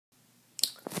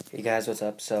Hey guys, what's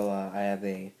up? So I have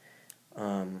a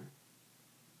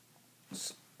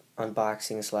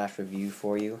unboxing slash review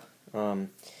for you.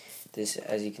 This,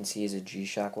 as you can see, is a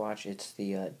G-Shock watch. It's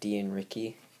the Dee and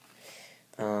Ricky.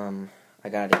 I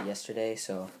got it yesterday,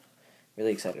 so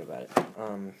really excited about it.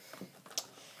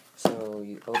 So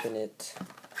you open it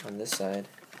on this side.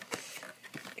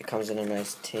 It comes in a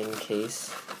nice tin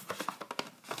case.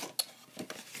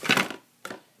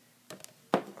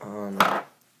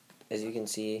 As you can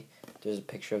see, there's a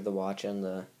picture of the watch on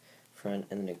the front,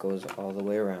 and then it goes all the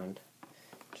way around.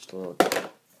 Just a little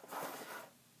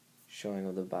showing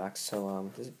of the box. So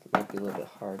this might be a little bit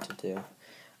hard to do.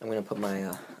 I'm gonna put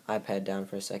my iPad down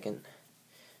for a second.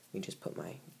 Let me just put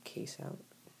my case out,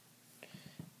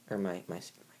 or my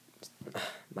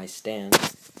stand.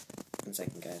 1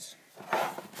 second, guys.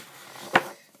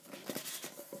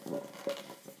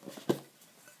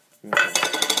 Okay.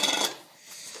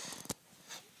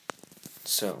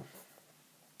 So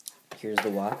here's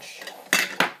the watch.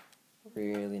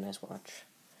 Really nice watch.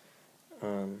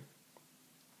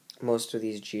 Most of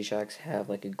these G-Shocks have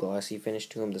like a glossy finish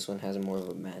to them. This one has more of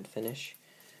a matte finish.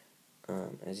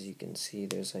 As you can see,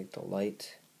 there's like the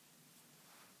light.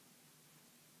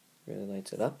 Really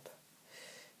lights it up.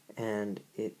 And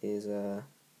it is a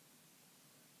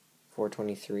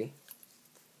 423.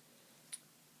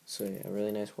 So yeah,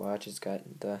 really nice watch. It's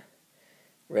got the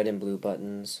red and blue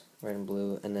buttons, red and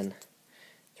blue, and then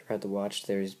throughout the watch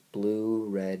there's blue,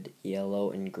 red, yellow,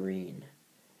 and green.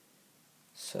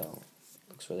 So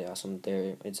looks really awesome.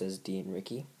 There it says Dee and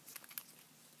Ricky.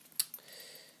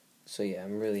 So yeah,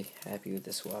 I'm really happy with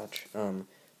this watch.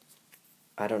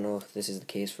 I don't know if this is the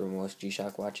case for most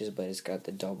G-Shock watches, but it's got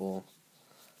the double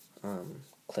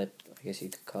clip, I guess you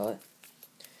could call it.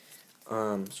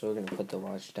 So we're gonna put the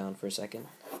watch down for a second.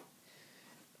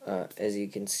 As you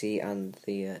can see on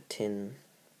the tin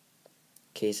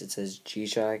case, it says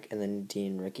G-Shock and then Dee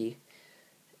and Ricky.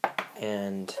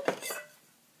 And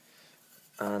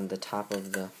on the top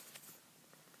of the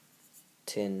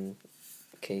tin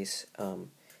case,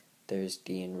 there's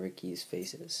Dee and Ricky's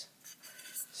faces.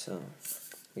 So,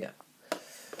 yeah.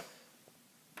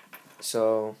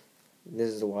 So, this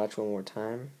is the watch one more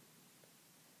time.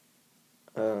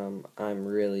 I'm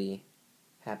really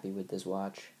happy with this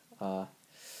watch.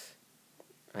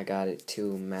 I got it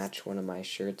to match one of my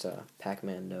shirts,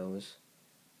 Pac-Man nose.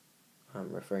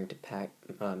 I'm referring to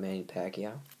Manny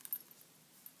Pacquiao.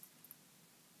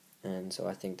 And so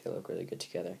I think they look really good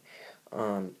together.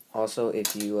 Also,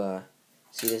 if you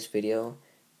see this video,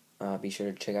 be sure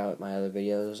to check out my other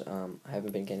videos. I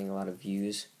haven't been getting a lot of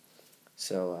views,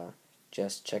 so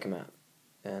just check them out.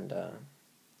 And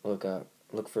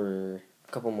look for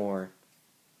a couple more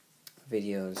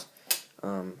videos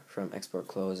from Export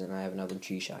Clothes, and I have another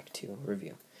G-Shock to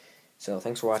review. So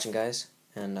thanks for watching, guys,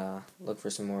 and look for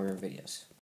some more videos.